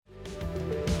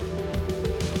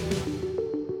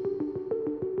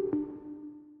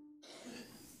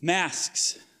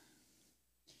Masks.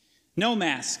 No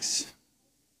masks.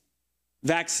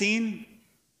 Vaccine.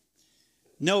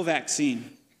 No vaccine.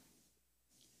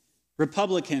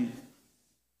 Republican.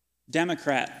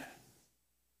 Democrat.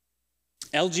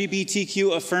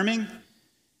 LGBTQ affirming.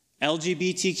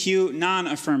 LGBTQ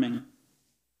non-affirming.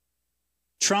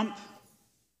 Trump.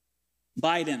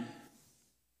 Biden.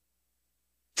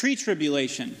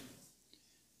 Pre-tribulation.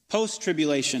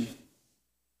 Post-tribulation.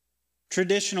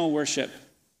 Traditional worship.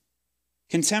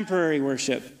 Contemporary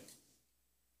worship.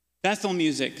 Bethel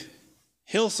music.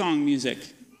 Hillsong music.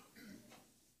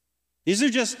 These are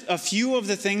just a few of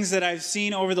the things that I've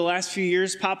seen over the last few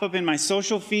years pop up in my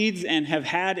social feeds and have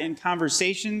had in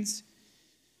conversations.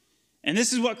 And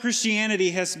this is what Christianity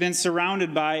has been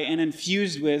surrounded by and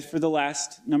infused with for the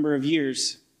last number of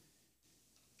years.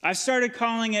 I've started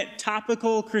calling it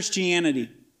topical Christianity.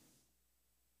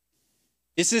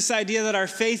 It's this idea that our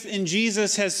faith in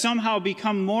Jesus has somehow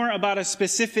become more about a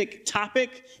specific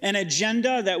topic, an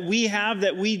agenda that we have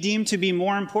that we deem to be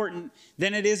more important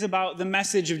than it is about the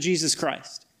message of Jesus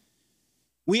Christ.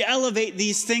 We elevate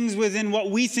these things within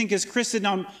what we think is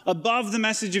Christendom above the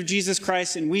message of Jesus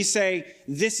Christ, and we say,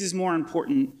 this is more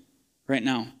important right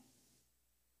now.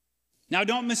 Now,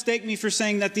 don't mistake me for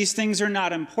saying that these things are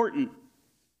not important.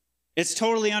 It's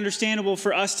totally understandable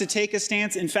for us to take a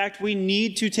stance. In fact, we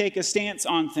need to take a stance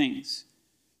on things.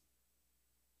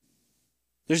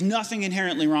 There's nothing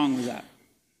inherently wrong with that.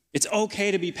 It's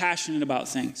okay to be passionate about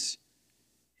things.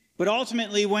 But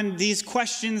ultimately, when these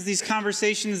questions, these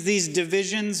conversations, these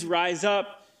divisions rise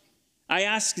up, I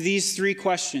ask these three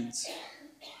questions.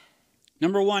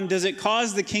 Number one, does it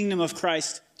cause the kingdom of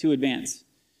Christ to advance?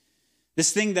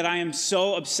 This thing that I am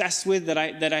so obsessed with, that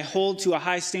I hold to a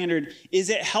high standard, is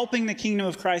it helping the kingdom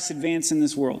of Christ advance in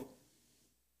this world?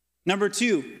 Number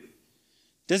two,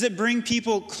 does it bring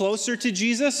people closer to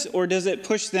Jesus, or does it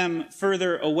push them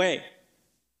further away?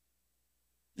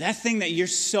 That thing that you're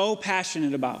so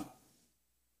passionate about,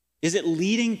 is it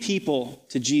leading people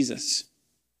to Jesus?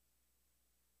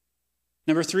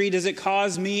 Number three, does it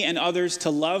cause me and others to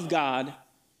love God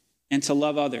and to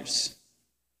love others?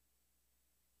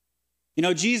 You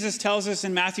know, Jesus tells us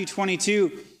in Matthew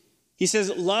 22, he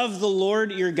says, love the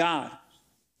Lord your God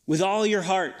with all your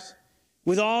heart,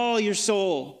 with all your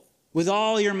soul, with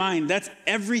all your mind. That's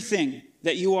everything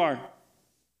that you are.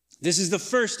 This is the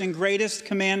first and greatest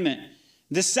commandment.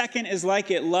 The second is like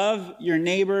it, love your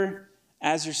neighbor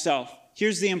as yourself.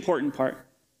 Here's the important part.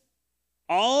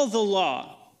 All the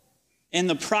law and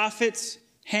the prophets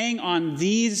hang on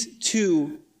these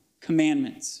two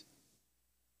commandments.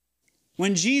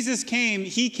 When Jesus came,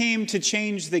 he came to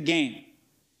change the game.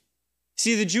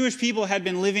 See, the Jewish people had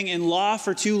been living in law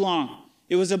for too long.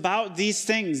 It was about these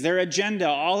things, their agenda,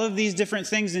 all of these different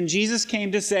things. And Jesus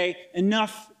came to say,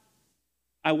 enough,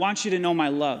 I want you to know my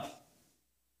love.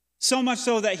 So much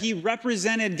so that he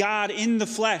represented God in the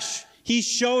flesh. He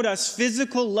showed us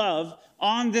physical love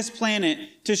on this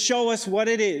planet to show us what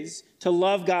it is to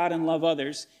love God and love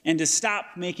others, and to stop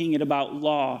making it about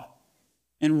law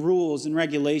and rules and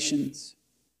regulations.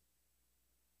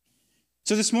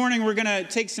 So this morning we're going to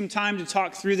take some time to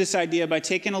talk through this idea by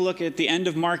taking a look at the end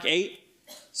of Mark 8,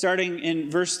 starting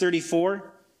in verse 34. And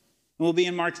we'll be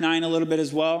in Mark 9 a little bit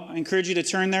as well. I encourage you to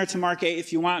turn there to Mark 8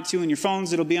 if you want to in your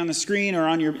phones. It'll be on the screen or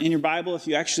in your Bible if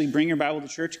you actually bring your Bible to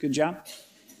church. Good job.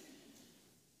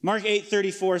 Mark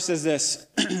 8:34 says this.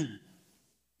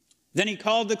 Then he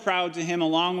called the crowd to him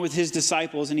along with his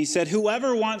disciples, and he said,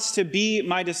 whoever wants to be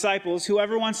my disciples,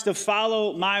 whoever wants to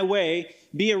follow my way,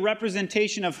 be a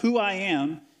representation of who I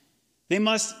am, they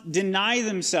must deny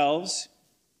themselves,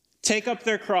 take up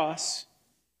their cross,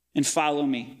 and follow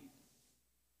me.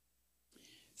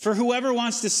 For whoever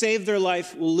wants to save their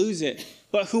life will lose it,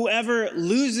 but whoever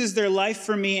loses their life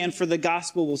for me and for the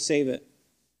gospel will save it.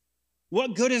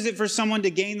 What good is it for someone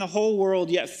to gain the whole world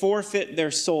yet forfeit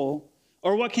their soul?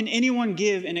 Or what can anyone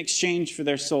give in exchange for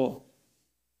their soul?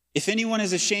 If anyone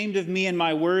is ashamed of me and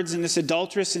my words in this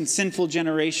adulterous and sinful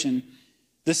generation,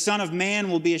 the Son of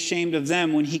Man will be ashamed of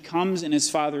them when he comes in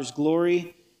his Father's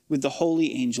glory with the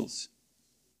holy angels.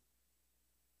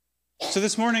 So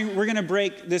this morning, we're going to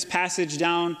break this passage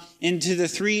down into the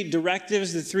three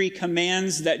directives, the three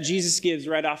commands that Jesus gives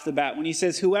right off the bat. When he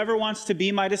says, whoever wants to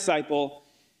be my disciple,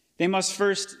 they must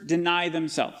first deny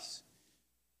themselves.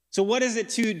 So what is it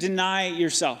to deny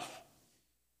yourself?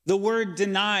 The word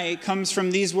deny comes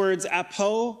from these words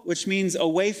apo, which means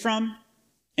away from,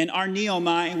 and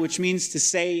arneomai, which means to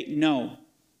say no.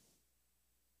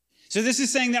 So this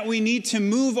is saying that we need to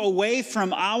move away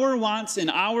from our wants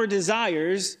and our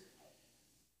desires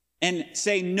and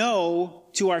say no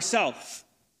to ourselves.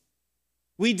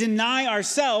 We deny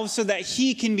ourselves so that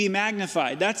he can be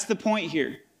magnified. That's the point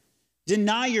here.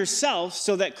 Deny yourself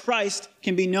so that Christ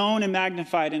can be known and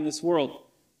magnified in this world.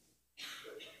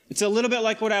 It's a little bit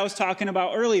like what I was talking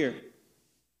about earlier.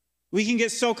 We can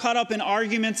get so caught up in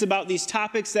arguments about these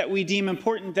topics that we deem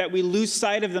important that we lose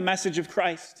sight of the message of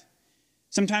Christ.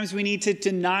 Sometimes we need to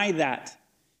deny that.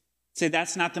 Say,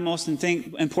 that's not the most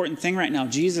important thing right now.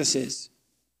 Jesus is.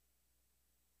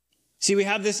 See, we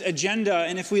have this agenda,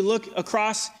 and if we look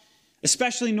across,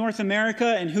 especially North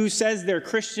America, and who says they're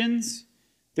Christians,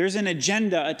 there's an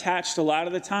agenda attached a lot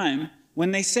of the time when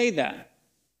they say that.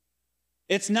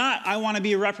 It's not, I want to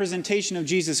be a representation of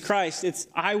Jesus Christ. It's,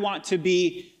 I want to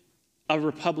be a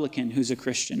Republican who's a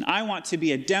Christian. I want to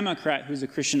be a Democrat who's a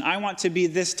Christian. I want to be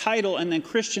this title, and then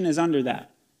Christian is under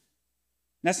that.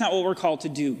 That's not what we're called to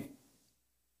do.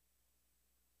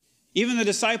 Even the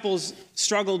disciples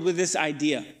struggled with this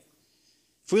idea.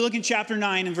 If we look in chapter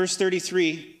 9 and verse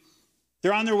 33,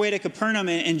 they're on their way to Capernaum,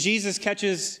 and Jesus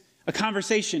catches a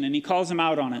conversation, and he calls them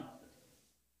out on it.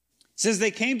 It says,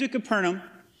 they came to Capernaum.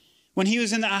 When he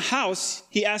was in the house,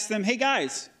 he asked them, hey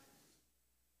guys,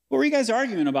 what were you guys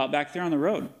arguing about back there on the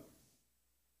road?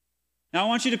 Now I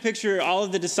want you to picture all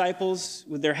of the disciples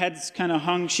with their heads kind of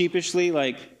hung sheepishly,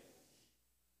 like,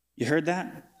 you heard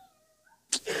that?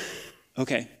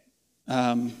 Okay.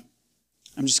 I'm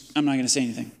not going to say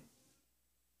anything.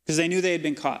 Because they knew they had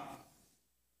been caught.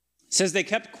 It says they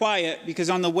kept quiet because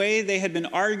on the way they had been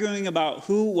arguing about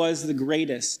who was the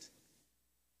greatest.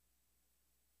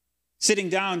 Sitting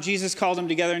down, Jesus called them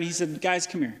together and he said, guys,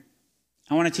 come here.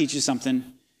 I want to teach you something.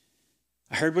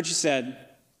 I heard what you said.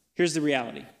 Here's the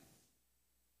reality.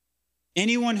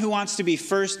 Anyone who wants to be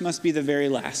first must be the very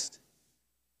last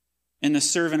and the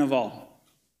servant of all.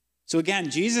 So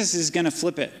again, Jesus is going to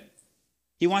flip it.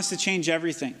 He wants to change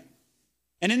everything.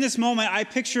 And in this moment, I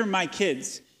picture my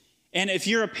kids. And if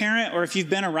you're a parent or if you've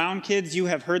been around kids, you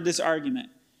have heard this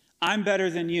argument. I'm better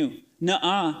than you.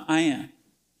 Nuh-uh, I am.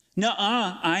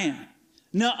 Nuh-uh, I am.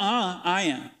 Nuh-uh, I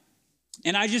am.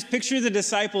 And I just picture the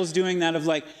disciples doing that of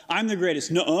like, I'm the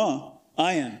greatest. Nuh-uh,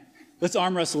 I am. Let's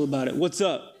arm wrestle about it. What's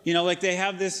up? You know, like they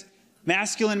have this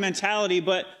masculine mentality,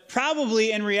 but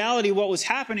probably in reality what was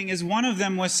happening is one of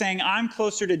them was saying, I'm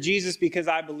closer to Jesus because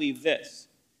I believe this.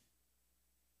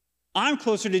 I'm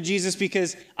closer to Jesus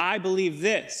because I believe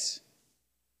this.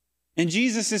 And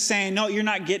Jesus is saying, no, you're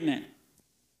not getting it.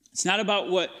 It's not about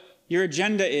what your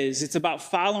agenda is. It's about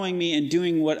following me and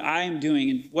doing what I am doing.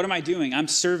 And what am I doing? I'm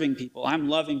serving people. I'm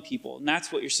loving people. And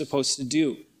that's what you're supposed to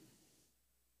do.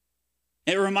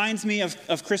 It reminds me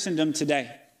of Christendom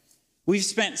today. We've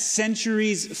spent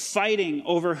centuries fighting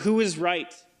over who is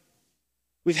right.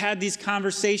 We've had these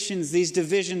conversations, these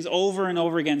divisions over and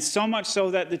over again, so much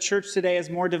so that the church today is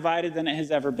more divided than it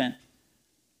has ever been.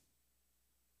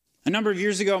 A number of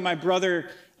years ago, my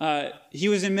brother, he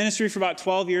was in ministry for about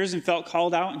 12 years and felt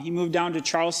called out, and he moved down to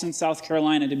Charleston, South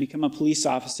Carolina to become a police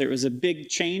officer. It was a big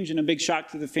change and a big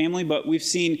shock to the family, but we've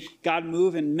seen God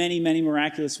move in many, many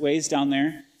miraculous ways down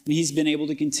there, and he's been able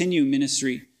to continue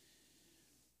ministry.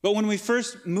 But when he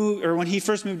first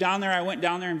moved down there, I went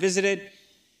down there and visited.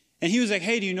 And he was like,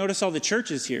 hey, do you notice all the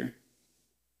churches here?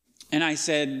 And I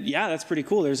said, yeah, that's pretty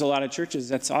cool. There's a lot of churches.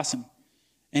 That's awesome.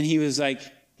 And he was like,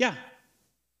 yeah,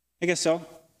 I guess so. And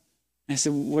I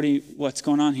said, what's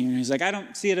going on here? And he's like, I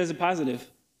don't see it as a positive.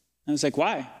 And I was like,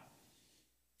 why?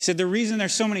 He said, the reason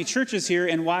there's so many churches here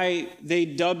and why they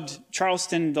dubbed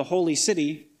Charleston the Holy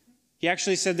City, he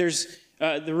actually said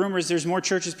the rumor is there's more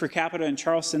churches per capita in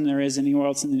Charleston than there is anywhere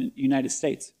else in the United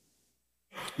States.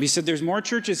 He said there's more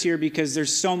churches here because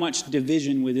there's so much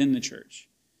division within the church.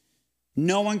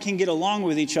 No one can get along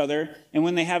with each other, and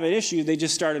when they have an issue, they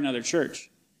just start another church.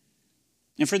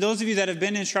 And for those of you that have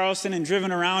been in Charleston and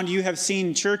driven around, you have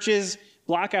seen churches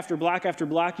block after block after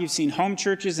block. You've seen home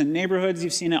churches and neighborhoods.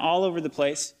 You've seen it all over the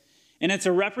place. And it's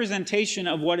a representation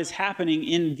of what is happening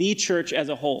in the church as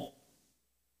a whole.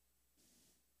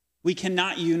 We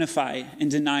cannot unify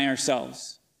and deny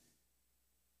ourselves.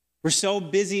 We're so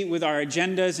busy with our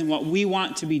agendas and what we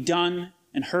want to be done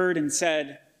and heard and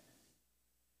said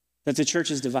that the church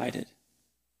is divided.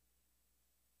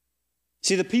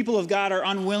 See, the people of God are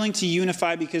unwilling to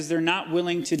unify because they're not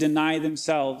willing to deny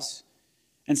themselves.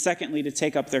 And secondly, to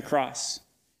take up their cross,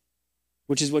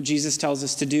 which is what Jesus tells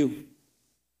us to do.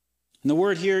 And the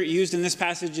word here used in this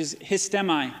passage is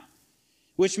histemi,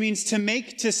 which means to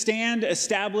make, to stand,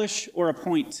 establish, or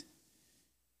appoint.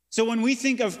 So when we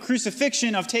think of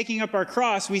crucifixion, of taking up our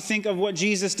cross, we think of what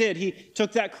Jesus did. He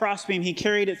took that crossbeam, he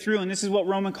carried it through, and this is what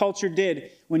Roman culture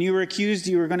did. When you were accused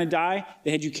you were going to die,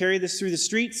 they had you carry this through the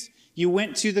streets. you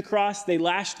went to the cross, they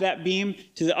lashed that beam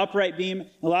to the upright beam.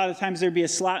 A lot of times there'd be a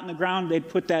slot in the ground, they'd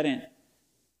put that in.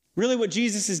 Really what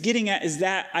Jesus is getting at is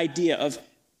that idea of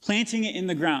planting it in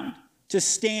the ground, to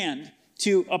stand,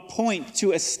 to appoint,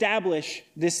 to establish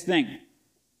this thing.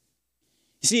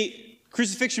 You see,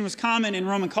 crucifixion was common in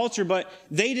Roman culture, but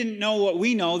they didn't know what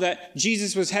we know, that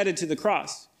Jesus was headed to the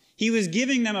cross. He was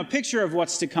giving them a picture of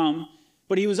what's to come,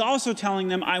 but he was also telling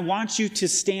them, I want you to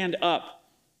stand up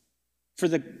for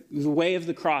the way of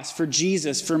the cross, for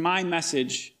Jesus, for my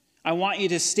message. I want you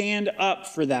to stand up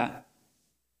for that.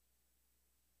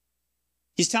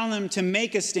 He's telling them to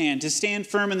make a stand, to stand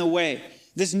firm in the way.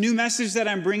 This new message that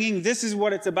I'm bringing, this is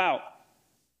what it's about.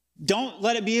 Don't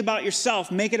let it be about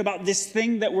yourself. Make it about this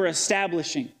thing that we're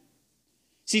establishing.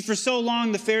 See, for so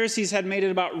long, the Pharisees had made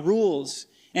it about rules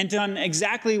and done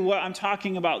exactly what I'm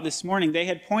talking about this morning. They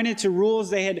had pointed to rules.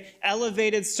 They had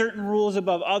elevated certain rules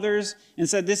above others and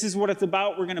said, this is what it's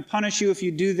about. We're going to punish you if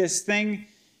you do this thing.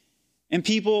 And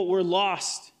people were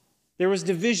lost. There was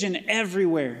division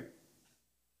everywhere.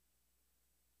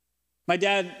 My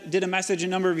dad did a message a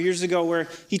number of years ago where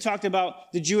he talked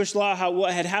about the Jewish law, how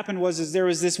what had happened was there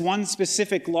was this one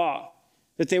specific law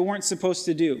that they weren't supposed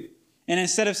to do. And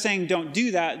instead of saying, don't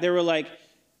do that, they were like,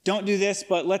 don't do this,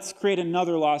 but let's create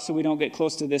another law so we don't get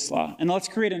close to this law. And let's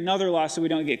create another law so we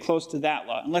don't get close to that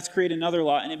law. And let's create another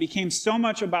law. And it became so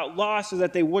much about law so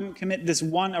that they wouldn't commit this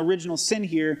one original sin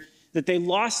here that they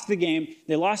lost the game,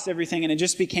 they lost everything, and it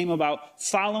just became about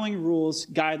following rules,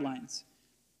 guidelines.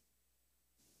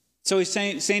 So he's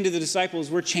saying to the disciples,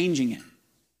 we're changing it.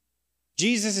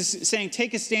 Jesus is saying,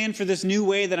 take a stand for this new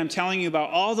way that I'm telling you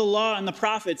about. All the law and the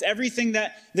prophets, everything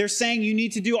that they're saying you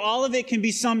need to do, all of it can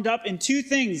be summed up in two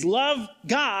things. Love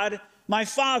God, my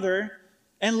Father,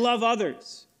 and love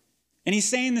others. And he's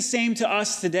saying the same to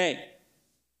us today.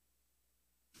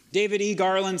 David E.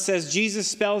 Garland says, Jesus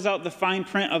spells out the fine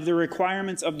print of the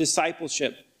requirements of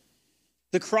discipleship.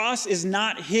 The cross is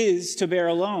not his to bear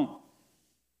alone.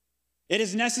 It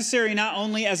is necessary not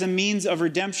only as a means of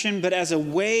redemption, but as a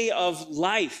way of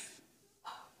life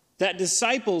that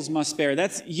disciples must bear.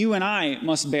 That's you and I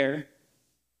must bear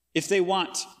if they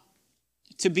want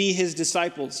to be his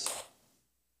disciples.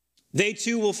 They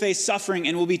too will face suffering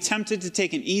and will be tempted to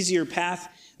take an easier path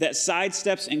that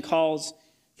sidesteps and calls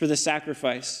for the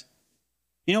sacrifice.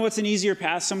 You know what's an easier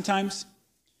path sometimes?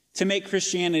 To make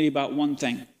Christianity about one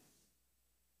thing.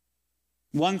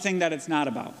 One thing that it's not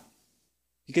about.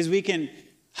 Because we can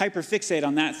hyperfixate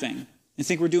on that thing and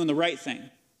think we're doing the right thing.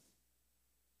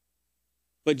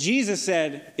 But Jesus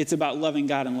said it's about loving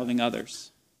God and loving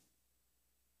others.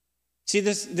 See,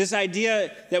 this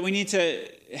idea that we need to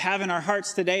have in our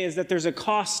hearts today is that there's a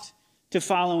cost to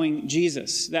following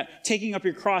Jesus. That taking up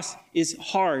your cross is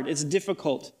hard, it's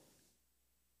difficult.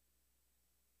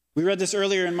 We read this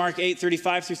earlier in Mark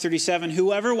 8:35 through 37.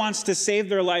 Whoever wants to save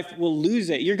their life will lose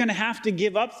it. You're going to have to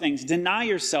give up things, deny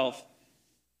yourself.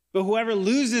 But whoever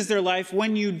loses their life,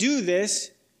 when you do this,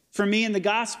 for me in the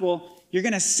gospel, you're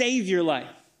going to save your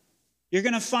life. You're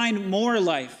going to find more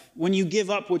life when you give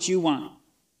up what you want.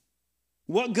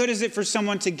 What good is it for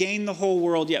someone to gain the whole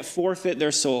world yet forfeit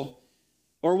their soul?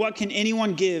 Or what can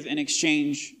anyone give in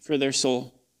exchange for their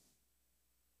soul?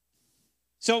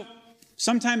 So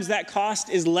sometimes that cost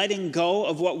is letting go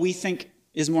of what we think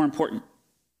is more important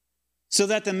so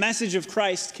that the message of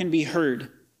Christ can be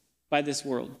heard by this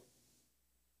world.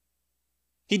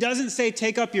 He doesn't say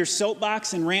take up your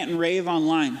soapbox and rant and rave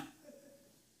online.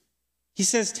 He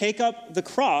says take up the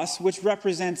cross, which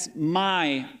represents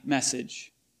my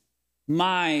message,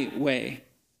 my way.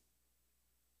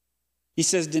 He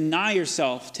says deny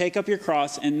yourself, take up your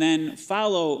cross, and then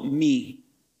follow me.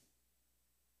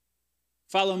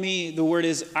 Follow me, the word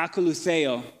is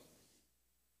akolutheo,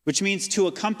 which means to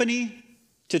accompany,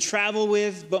 to travel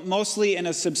with, but mostly in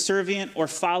a subservient or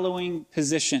following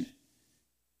position.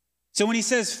 So when he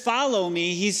says, follow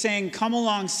me, he's saying, come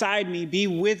alongside me, be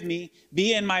with me,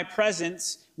 be in my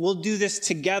presence. We'll do this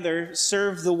together,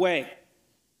 serve the way.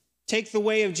 Take the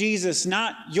way of Jesus,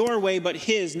 not your way, but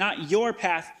his, not your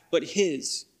path, but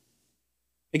his.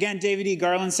 Again, David E.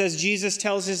 Garland says, Jesus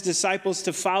tells his disciples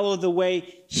to follow the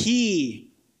way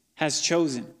he has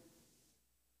chosen,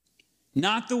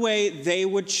 not the way they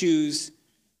would choose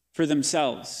for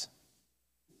themselves.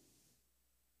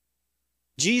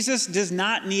 Jesus does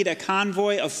not need a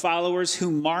convoy of followers who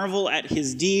marvel at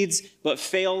his deeds but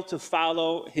fail to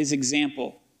follow his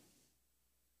example.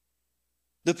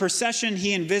 The procession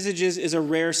he envisages is a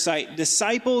rare sight.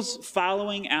 Disciples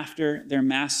following after their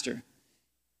master,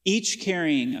 each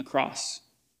carrying a cross.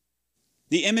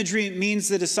 The imagery means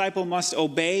the disciple must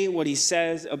obey what he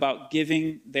says about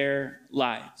giving their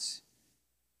lives.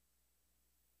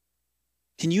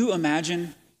 Can you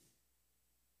imagine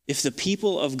if the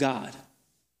people of God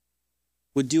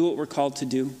would do what we're called to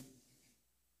do?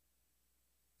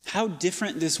 How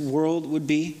different this world would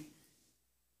be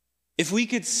if we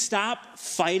could stop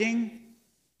fighting,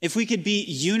 if we could be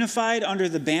unified under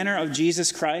the banner of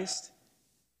Jesus Christ.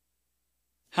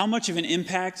 How much of an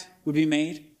impact would be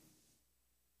made?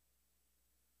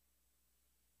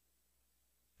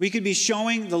 We could be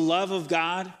showing the love of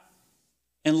God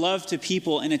and love to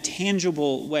people in a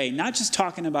tangible way, not just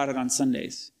talking about it on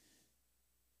Sundays,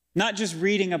 not just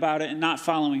reading about it and not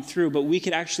following through, but we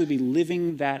could actually be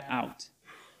living that out.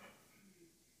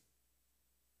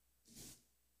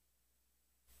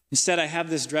 Instead, I have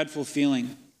this dreadful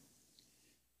feeling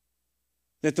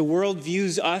that the world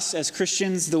views us as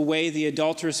Christians the way the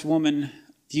adulterous woman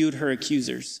viewed her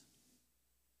accusers.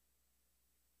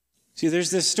 See,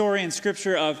 there's this story in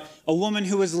Scripture of a woman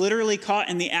who was literally caught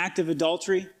in the act of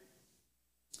adultery.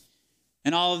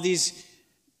 And all of these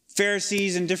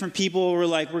Pharisees and different people were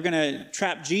like, we're going to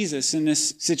trap Jesus in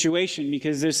this situation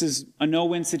because this is a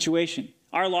no-win situation.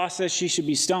 Our law says she should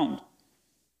be stoned.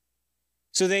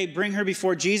 So they bring her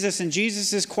before Jesus, and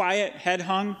Jesus is quiet, head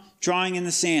hung, drawing in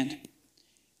the sand.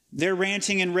 They're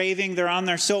ranting and raving. They're on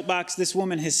their soapbox. This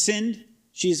woman has sinned.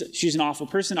 She's an awful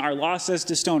person. Our law says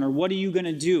to stone her. What are you going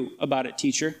to do about it,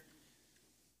 teacher?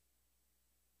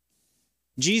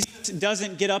 Jesus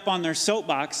doesn't get up on their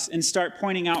soapbox and start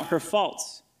pointing out her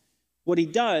faults. What he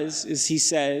does is he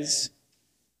says,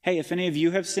 hey, if any of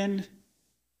you have sinned,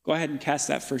 go ahead and cast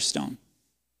that first stone.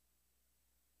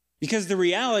 Because the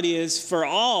reality is, for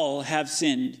all have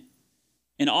sinned,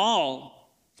 and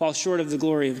all fall short of the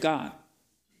glory of God.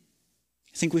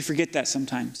 I think we forget that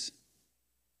sometimes.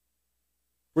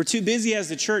 We're too busy as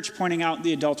the church pointing out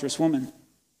the adulterous woman,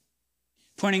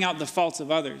 pointing out the faults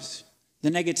of others, the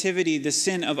negativity, the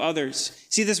sin of others.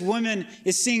 See, this woman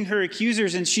is seeing her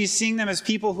accusers, and she's seeing them as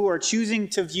people who are choosing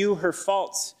to view her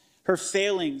faults, her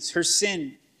failings, her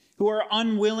sin, who are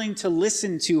unwilling to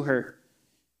listen to her,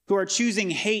 who are choosing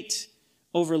hate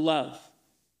over love.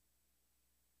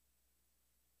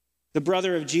 The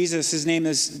brother of Jesus, his name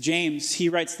is James, he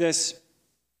writes this: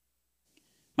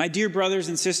 my dear brothers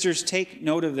and sisters, take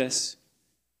note of this.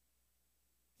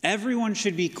 Everyone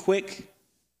should be quick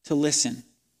to listen,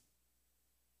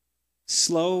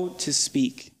 slow to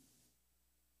speak,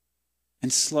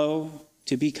 and slow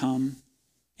to become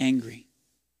angry.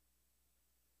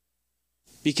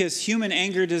 Because human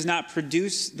anger does not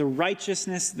produce the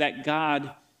righteousness that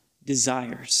God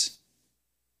desires.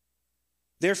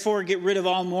 Therefore, get rid of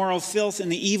all moral filth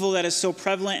and the evil that is so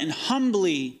prevalent, and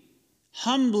humbly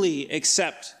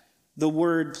accept the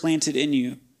word planted in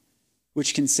you,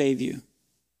 which can save you.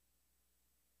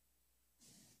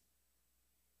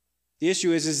 The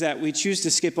issue is that we choose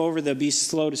to skip over the be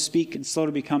slow to speak and slow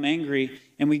to become angry,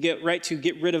 and we get right to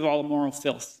get rid of all moral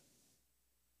filth.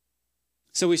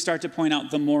 So we start to point out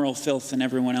the moral filth in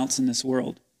everyone else in this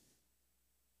world.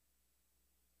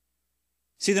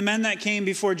 See, the men that came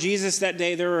before Jesus that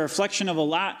day, they're a reflection of a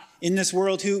lot in this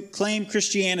world who claim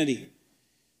Christianity.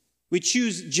 We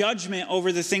choose judgment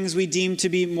over the things we deem to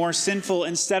be more sinful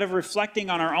instead of reflecting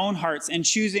on our own hearts and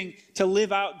choosing to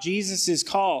live out Jesus'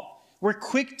 call. We're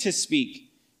quick to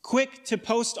speak, quick to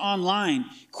post online,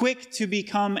 quick to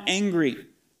become angry.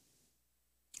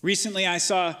 Recently, I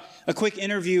saw a quick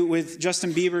interview with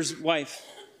Justin Bieber's wife.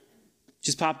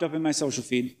 Just popped up in my social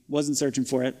feed. Wasn't searching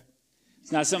for it.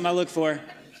 It's not something I look for.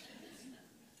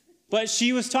 But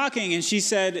she was talking, and she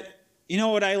said, you know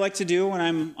what I like to do when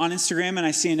I'm on Instagram and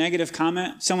I see a negative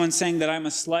comment, someone saying that I'm a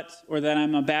slut or that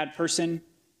I'm a bad person?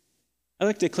 I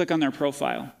like to click on their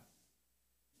profile.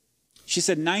 She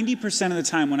said 90% of the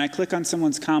time when I click on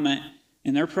someone's comment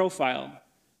in their profile,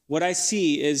 what I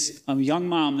see is a young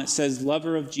mom that says,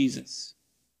 lover of Jesus.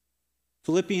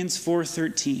 Philippians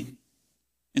 4:13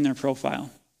 in their profile.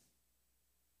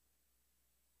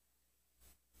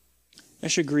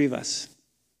 That should grieve us.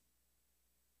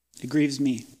 It grieves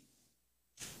me.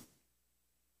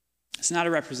 It's not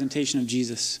a representation of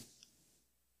Jesus.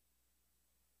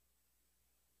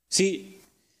 See,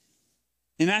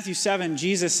 in Matthew 7,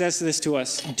 Jesus says this to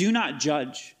us: do not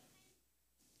judge,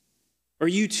 or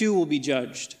you too will be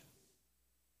judged.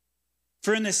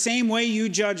 For in the same way you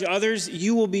judge others,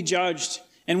 you will be judged,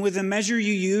 and with the measure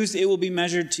you use, it will be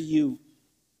measured to you.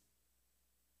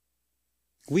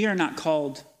 We are not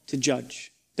called to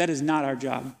judge. That is not our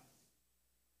job.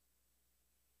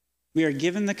 We are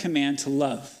given the command to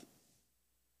love.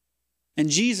 And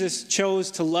Jesus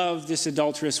chose to love this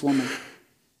adulterous woman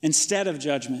instead of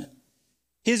judgment.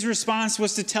 His response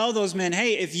was to tell those men,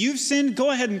 hey, if you've sinned, go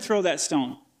ahead and throw that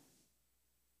stone.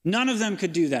 None of them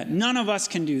could do that. None of us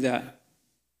can do that.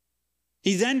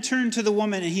 He then turned to the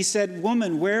woman and he said,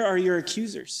 "Woman, where are your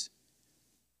accusers?"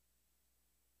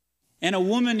 And a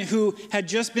woman who had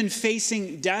just been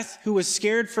facing death, who was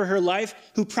scared for her life,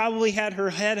 who probably had her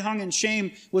head hung in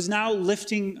shame, was now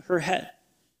lifting her head,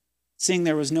 seeing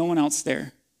there was no one else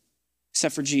there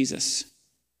except for Jesus.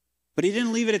 But he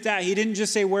didn't leave it at that. He didn't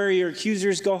just say, "Where are your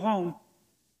accusers? Go home."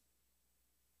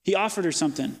 He offered her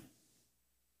something.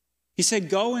 He said,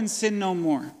 "Go and sin no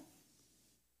more."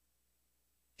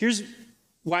 Here's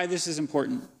why this is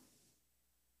important.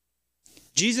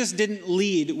 Jesus didn't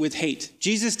lead with hate.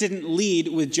 Jesus didn't lead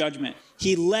with judgment.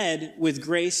 He led with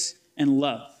grace and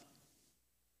love.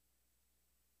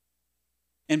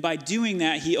 And by doing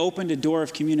that, he opened a door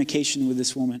of communication with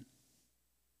this woman.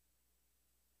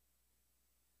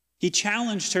 He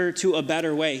challenged her to a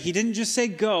better way. He didn't just say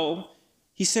go,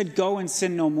 he said go and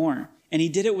sin no more. And he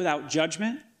did it without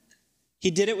judgment.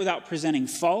 He did it without presenting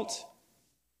fault.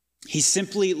 He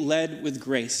simply led with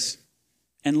grace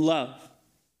and love.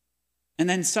 And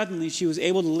then suddenly she was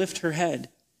able to lift her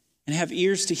head and have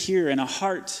ears to hear and a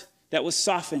heart that was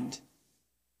softened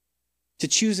to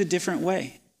choose a different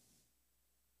way.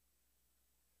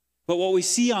 But what we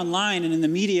see online and in the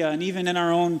media and even in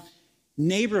our own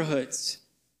neighborhoods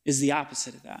is the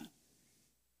opposite of that.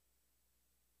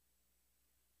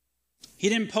 He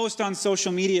didn't post on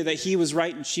social media that he was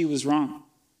right and she was wrong.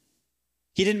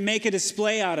 He didn't make a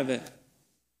display out of it.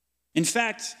 In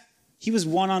fact, he was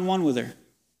one-on-one with her,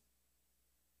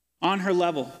 on her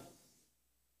level.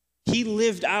 He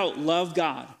lived out love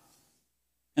God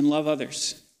and love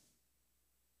others.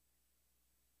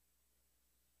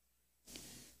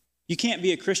 You can't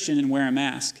be a Christian and wear a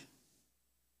mask.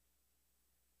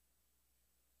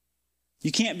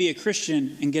 You can't be a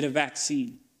Christian and get a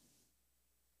vaccine.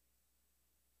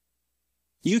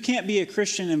 You can't be a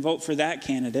Christian and vote for that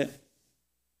candidate.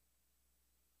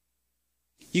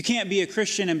 You can't be a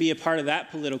Christian and be a part of that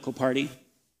political party.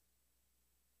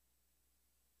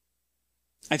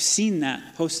 I've seen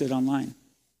that posted online.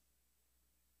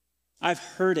 I've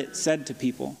heard it said to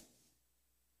people.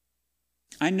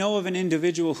 I know of an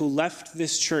individual who left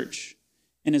this church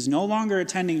and is no longer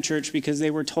attending church because they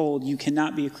were told you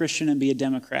cannot be a Christian and be a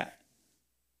Democrat.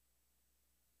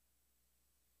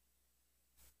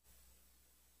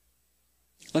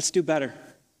 Let's do better.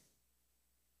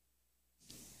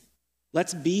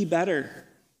 Let's be better.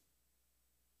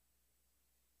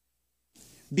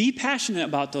 Be passionate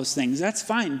about those things. That's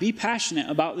fine. Be passionate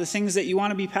about the things that you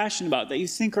want to be passionate about, that you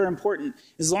think are important.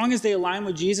 As long as they align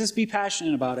with Jesus, be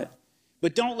passionate about it.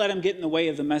 But don't let them get in the way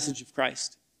of the message of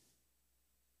Christ.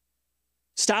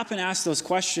 Stop and ask those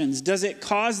questions. Does it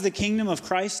cause the kingdom of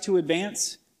Christ to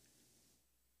advance?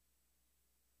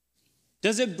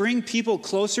 Does it bring people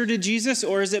closer to Jesus,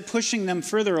 or is it pushing them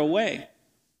further away?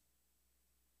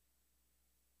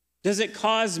 Does it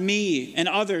cause me and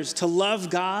others to love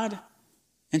God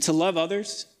and to love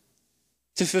others?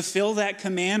 To fulfill that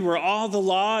command where all the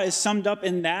law is summed up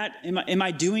in that? Am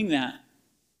I doing that?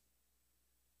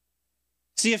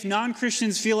 See, if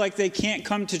non-Christians feel like they can't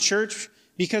come to church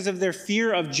because of their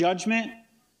fear of judgment,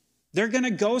 they're going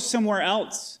to go somewhere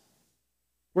else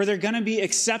where they're going to be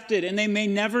accepted, and they may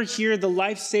never hear the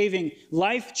life-saving,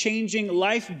 life-changing,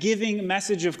 life-giving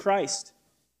message of Christ.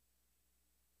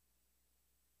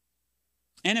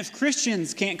 And if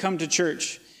Christians can't come to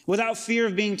church without fear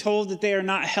of being told that they are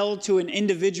not held to an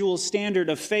individual standard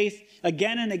of faith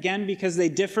again and again because they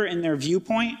differ in their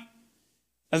viewpoint,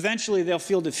 eventually they'll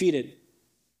feel defeated.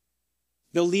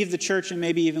 They'll leave the church and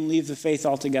maybe even leave the faith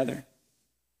altogether.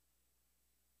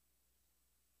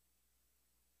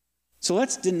 So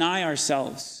let's deny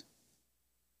ourselves.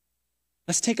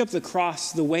 Let's take up the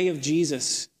cross, the way of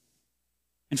Jesus,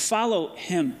 and follow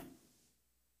him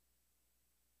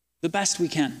the best we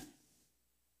can.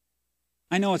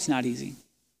 I know it's not easy.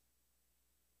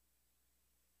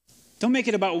 Don't make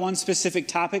it about one specific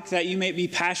topic that you may be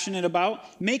passionate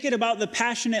about. Make it about the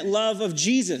passionate love of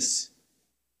Jesus,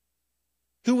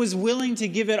 who was willing to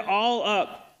give it all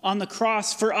up on the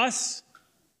cross for us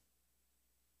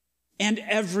and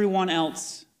everyone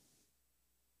else.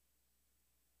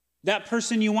 That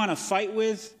person you want to fight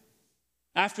with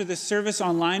after the service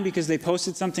online because they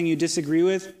posted something you disagree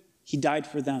with, he died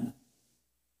for them.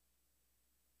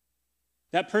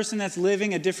 That person that's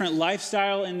living a different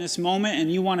lifestyle in this moment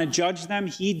and you want to judge them,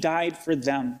 he died for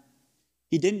them.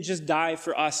 He didn't just die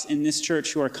for us in this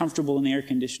church who are comfortable in the air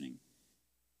conditioning.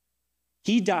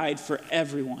 He died for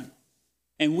everyone.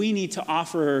 And we need to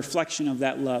offer a reflection of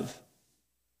that love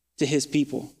to his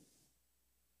people.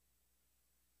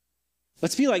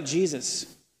 Let's be like Jesus.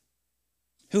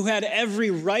 who had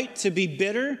every right to be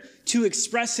bitter, to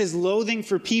express his loathing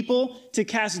for people, to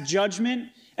cast judgment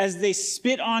as they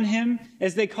spit on him,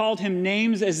 as they called him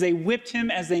names, as they whipped him,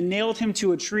 as they nailed him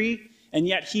to a tree, and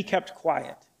yet he kept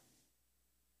quiet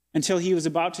until he was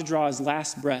about to draw his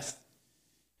last breath.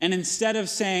 And instead of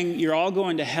saying, "You're all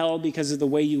going to hell because of the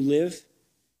way you live,"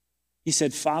 he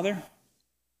said, "Father,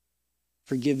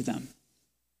 forgive them,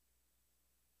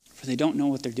 for they don't know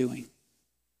what they're doing."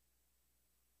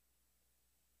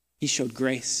 He showed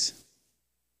grace.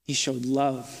 He showed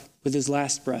love with his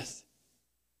last breath.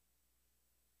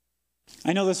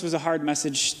 I know this was a hard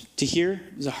message to hear.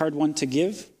 It was a hard one to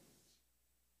give.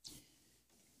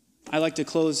 I like to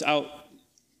close out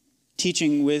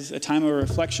teaching with a time of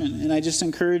reflection, and I just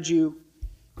encourage you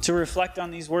to reflect on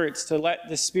these words, to let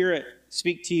the Spirit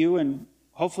speak to you, and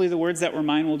hopefully the words that were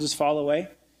mine will just fall away.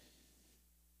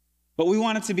 But we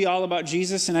want it to be all about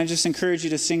Jesus, and I just encourage you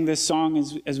to sing this song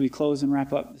as we close and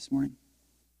wrap up this morning.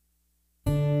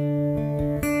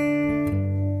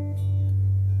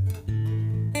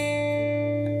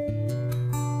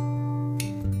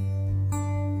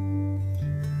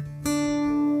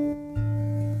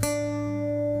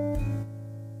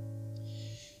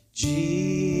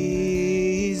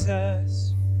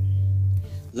 Jesus,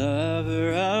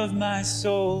 lover of my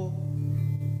soul,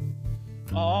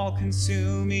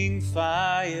 all-consuming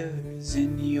fires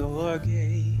in your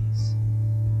gaze.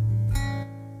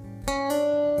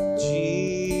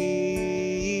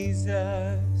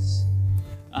 Jesus,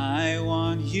 I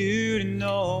want you to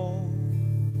know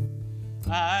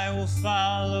I will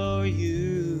follow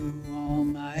you all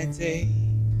my days.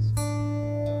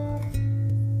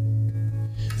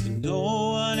 For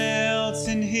no one else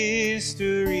in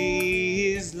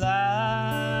history is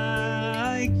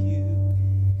like you.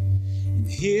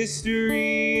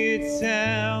 History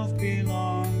itself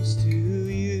belongs to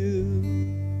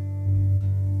you.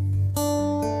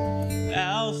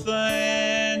 Alpha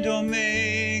and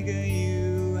Omega,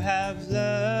 you have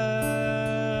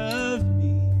loved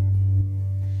me,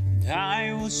 and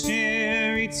I will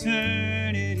share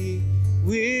eternity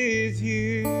with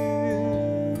you.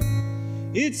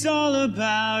 It's all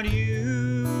about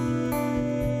you,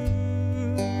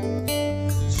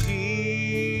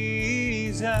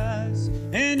 Jesus.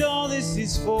 And all this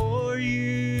is for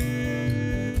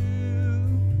you,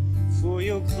 for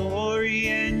your glory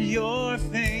and your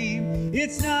fame.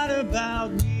 It's not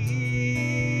about me,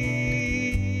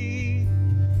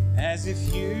 as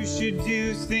if you should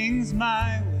do things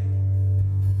my way.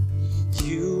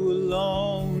 You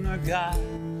alone are God,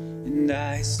 and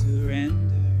I surrender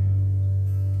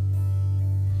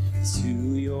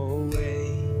to your ways. I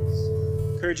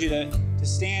encourage you to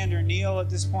stand or kneel at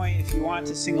this point if you want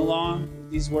to sing along with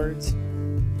these words.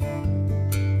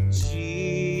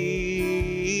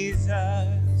 Jesus,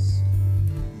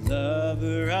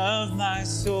 lover of my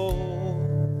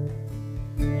soul,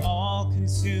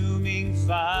 all-consuming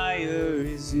fire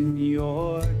is in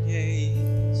your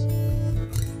gaze.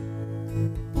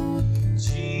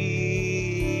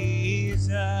 Jesus,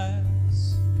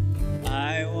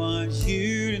 I want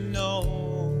you to know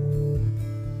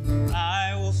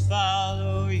I will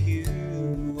follow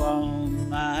you all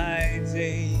my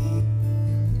days.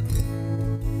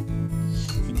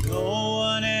 For no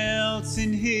one else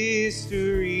in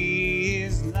history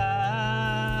is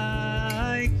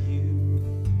like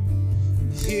you.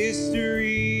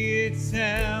 History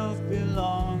itself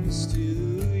belongs to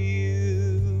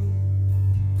you.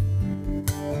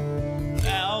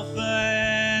 Alpha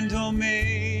and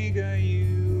Omega,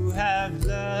 you have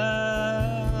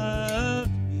loved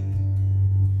me,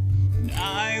 and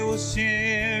I will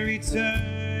share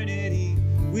eternity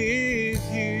with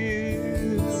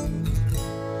you.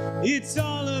 It's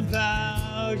all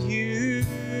about you,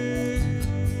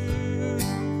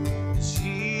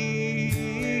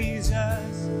 Jesus,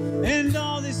 and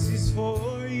all this is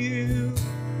for you,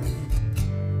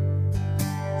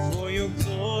 for your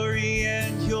glory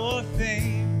and your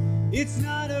fame. It's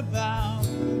not about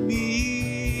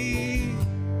me,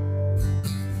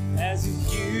 as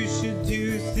if you should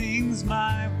do things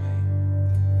my way.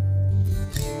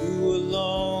 You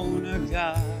alone are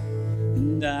God,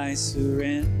 and I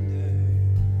surrender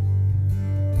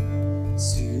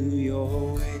to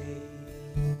your ways.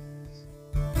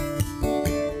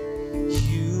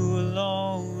 You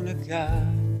alone are God,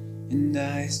 and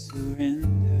I surrender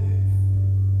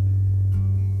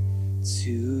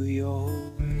to your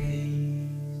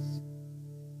ways.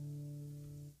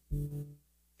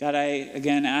 God, I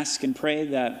again ask and pray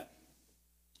that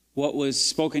what was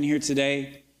spoken here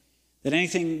today, that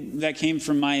anything that came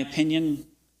from my opinion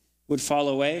would fall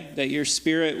away, that your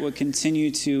Spirit would continue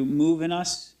to move in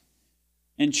us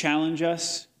and challenge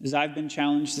us as I've been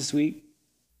challenged this week.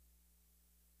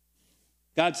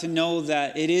 God, to know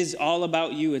that it is all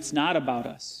about you. It's not about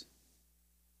us.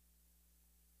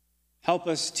 Help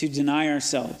us to deny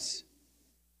ourselves,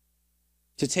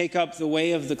 to take up the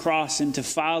way of the cross and to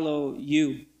follow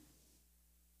you,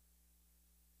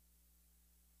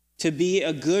 to be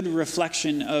a good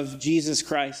reflection of Jesus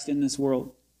Christ in this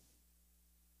world,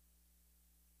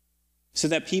 so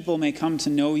that people may come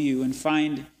to know you and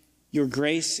find your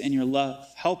grace and your love.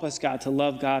 Help us, God, to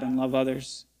love God and love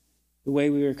others the way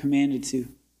we were commanded to.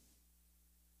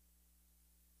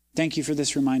 Thank you for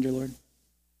this reminder, Lord.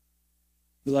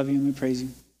 We love you and we praise you.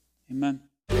 Amen.